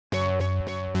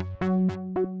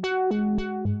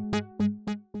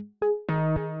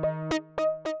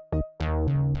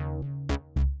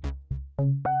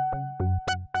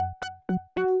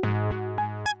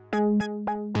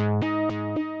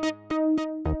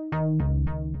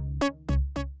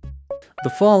The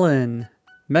Fallen,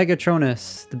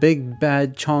 Megatronus, the big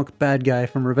bad chonk bad guy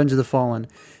from Revenge of the Fallen.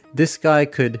 This guy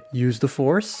could use the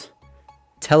Force,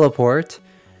 teleport,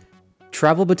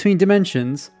 travel between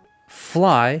dimensions,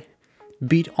 fly,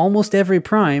 beat almost every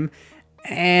Prime,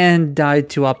 and died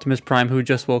to Optimus Prime, who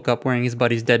just woke up wearing his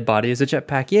buddy's dead body as a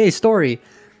jetpack. Yay, story!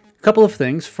 Couple of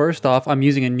things. First off, I'm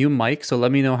using a new mic, so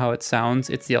let me know how it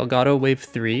sounds. It's the Elgato Wave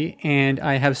 3, and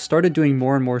I have started doing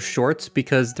more and more shorts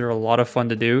because they're a lot of fun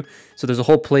to do. So there's a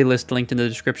whole playlist linked in the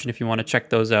description if you want to check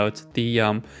those out.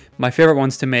 My favorite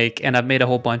ones to make, and I've made a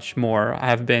whole bunch more,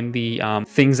 have been the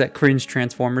things that cringe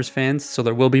Transformers fans, so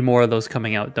there will be more of those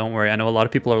coming out, don't worry. I know a lot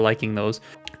of people are liking those.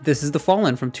 This is The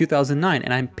Fallen from 2009,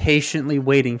 and I'm patiently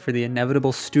waiting for the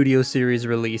inevitable Studio Series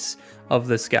release of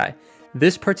this guy.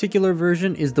 This particular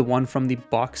version is the one from the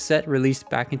box set released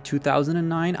back in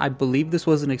 2009. I believe this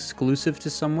was an exclusive to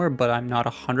somewhere, but I'm not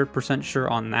 100% sure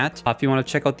on that. If you want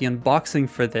to check out the unboxing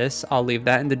for this, I'll leave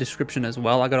that in the description as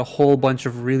well. I got a whole bunch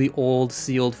of really old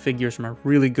sealed figures from a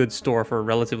really good store for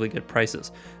relatively good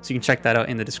prices, so you can check that out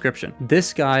in the description.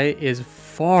 This guy is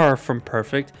far from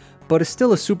perfect, but it's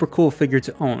still a super cool figure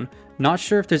to own. Not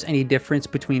sure if there's any difference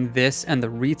between this and the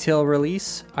retail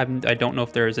release. I don't know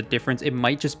if there is a difference. It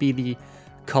might just be the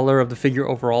color of the figure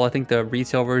overall. I think the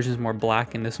retail version is more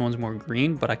black and this one's more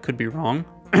green, but I could be wrong.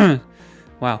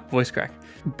 Wow, voice crack.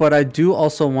 But I do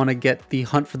also want to get the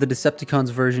Hunt for the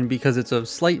Decepticons version because it's a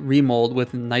slight remold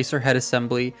with nicer head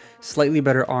assembly, slightly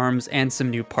better arms, and some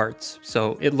new parts.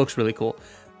 So it looks really cool.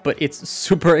 But it's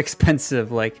super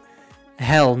expensive, like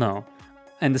hell no.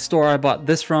 And the store I bought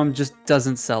this from just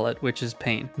doesn't sell it, which is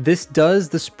pain. This does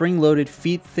the spring-loaded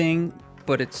feet thing,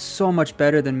 but it's so much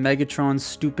better than Megatron's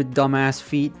stupid dumbass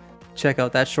feet. Check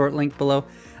out that short link below.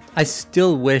 I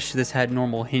still wish this had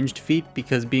normal hinged feet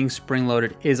because being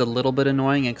spring-loaded is a little bit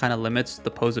annoying and kind of limits the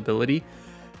posability.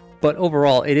 But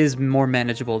overall, it is more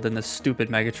manageable than the stupid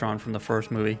Megatron from the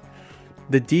first movie.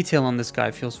 The detail on this guy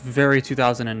feels very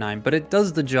 2009, but it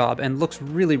does the job and looks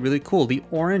really, really cool. The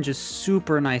orange is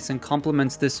super nice and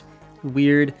complements this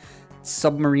weird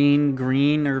submarine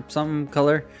green or some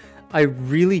color. I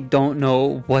really don't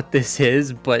know what this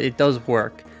is, but it does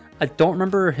work. I don't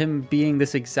remember him being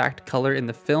this exact color in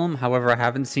the film. However, I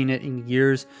haven't seen it in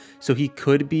years, so he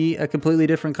could be a completely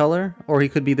different color, or he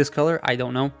could be this color. I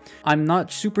don't know. I'm not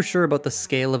super sure about the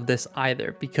scale of this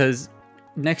either, because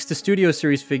next to Studio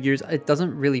Series figures, it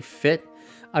doesn't really fit.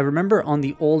 I remember on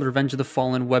the old Revenge of the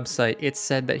Fallen website, it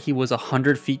said that he was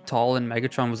 100 feet tall and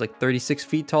Megatron was like 36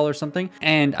 feet tall or something.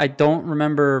 And I don't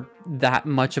remember that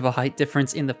much of a height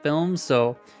difference in the film,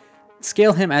 so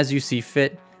scale him as you see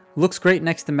fit. Looks great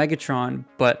next to Megatron,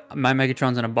 but my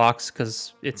Megatron's in a box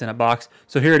because it's in a box.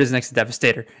 So here it is next to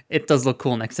Devastator. It does look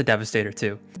cool next to Devastator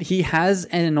too. He has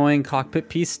an annoying cockpit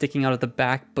piece sticking out of the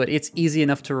back, but it's easy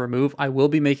enough to remove. I will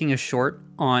be making a short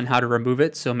on how to remove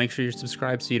it, so make sure you're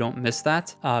subscribed so you don't miss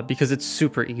that, because it's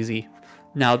super easy.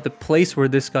 Now, the place where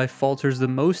this guy falters the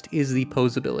most is the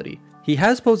posability. He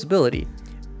has posability,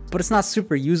 but it's not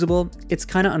super usable. It's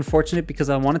kind of unfortunate because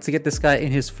I wanted to get this guy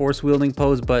in his force wielding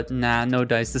pose, but nah, no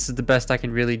dice. This is the best I can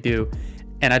really do,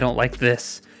 and I don't like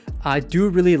this. I do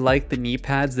really like the knee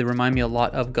pads. They remind me a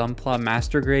lot of Gunpla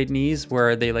Master Grade knees,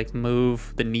 where they like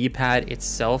move the knee pad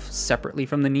itself separately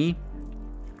from the knee.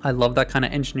 I love that kind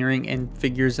of engineering in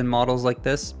figures and models like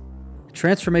this.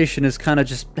 Transformation is kind of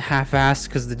just half-assed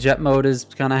because the jet mode is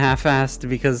kind of half-assed,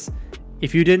 because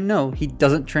if you didn't know, he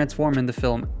doesn't transform in the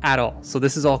film at all. So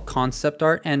this is all concept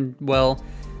art, and well,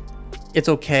 it's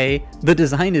okay. The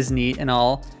design is neat and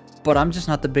all, but I'm just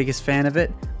not the biggest fan of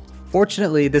it.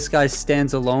 Fortunately, this guy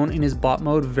stands alone in his bot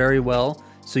mode very well,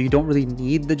 so you don't really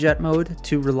need the jet mode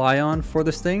to rely on for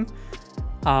this thing.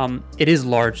 It is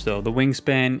large though. The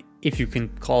wingspan, if you can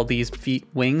call these feet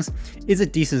wings, is a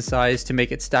decent size to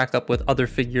make it stack up with other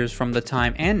figures from the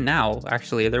time and now,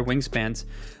 actually, their wingspans.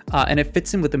 And it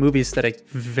fits in with the movie aesthetic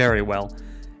very well.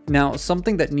 Now,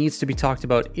 something that needs to be talked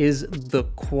about is the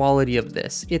quality of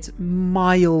this. It's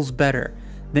miles better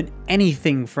than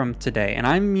anything from today, and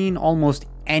I mean almost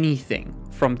anything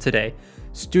from today.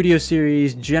 Studio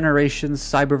Series, Generations,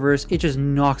 Cyberverse, it just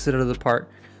knocks it out of the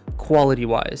park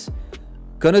quality-wise.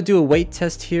 Gonna do a weight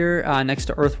test here next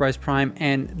to Earthrise Prime,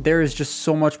 and there is just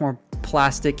so much more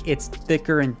plastic. It's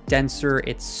thicker and denser,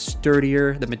 it's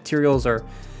sturdier, the materials are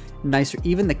nicer.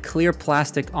 Even the clear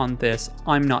plastic on this,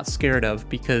 I'm not scared of,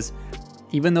 because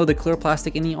even though the clear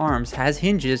plastic in the arms has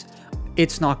hinges,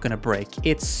 it's not gonna break.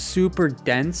 It's super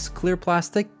dense clear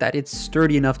plastic that it's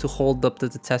sturdy enough to hold up to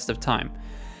the test of time.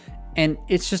 And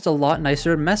it's just a lot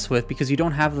nicer to mess with because you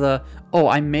don't have the, oh,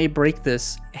 I may break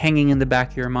this hanging in the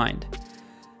back of your mind.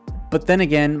 But then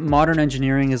again, modern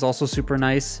engineering is also super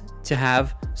nice to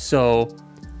have. So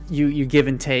you give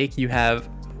and take. You have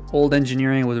old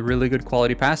engineering with really good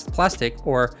quality plastic,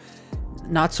 or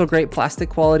not so great plastic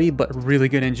quality, but really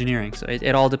good engineering. So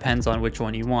it all depends on which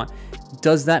one you want.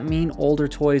 Does that mean older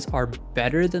toys are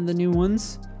better than the new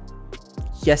ones?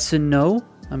 Yes and no.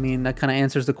 I mean, that kind of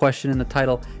answers the question in the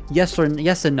title. Yes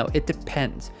and no. It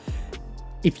depends.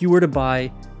 If you were to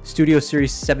buy Studio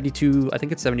Series 72, I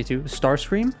think it's 72,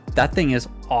 Starscream, that thing is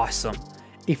awesome.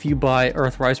 If you buy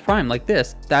Earthrise Prime like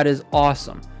this, that is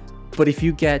awesome. But if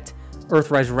you get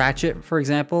Earthrise Ratchet, for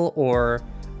example, or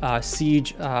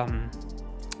Siege,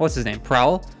 what's his name,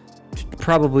 Prowl,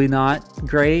 probably not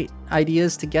great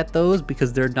ideas to get those,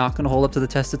 because they're not going to hold up to the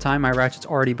test of time. My Ratchet's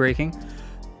already breaking.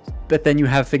 But then you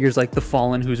have figures like the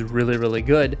Fallen, who's really, really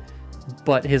good,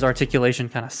 but his articulation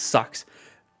kind of sucks.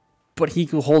 But he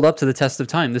will hold up to the test of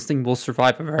time. This thing will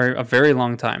survive a very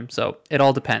long time. So it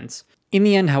all depends. In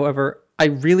the end, however, I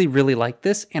really, really like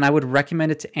this, and I would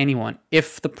recommend it to anyone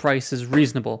if the price is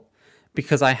reasonable,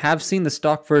 because I have seen the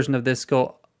stock version of this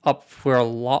go up for a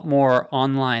lot more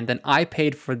online than I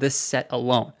paid for this set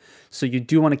alone. So you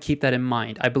do want to keep that in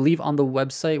mind. I believe on the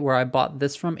website where I bought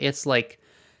this from, it's like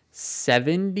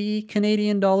 70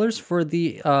 Canadian dollars for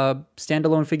the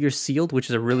standalone figure sealed, which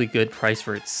is a really good price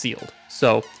for it sealed.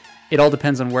 So it all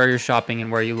depends on where you're shopping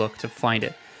and where you look to find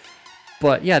it.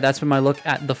 But yeah, that's been my look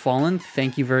at The Fallen.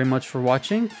 Thank you very much for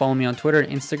watching. Follow me on Twitter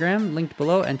and Instagram, linked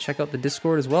below, and check out the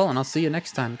Discord as well, and I'll see you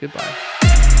next time. Goodbye.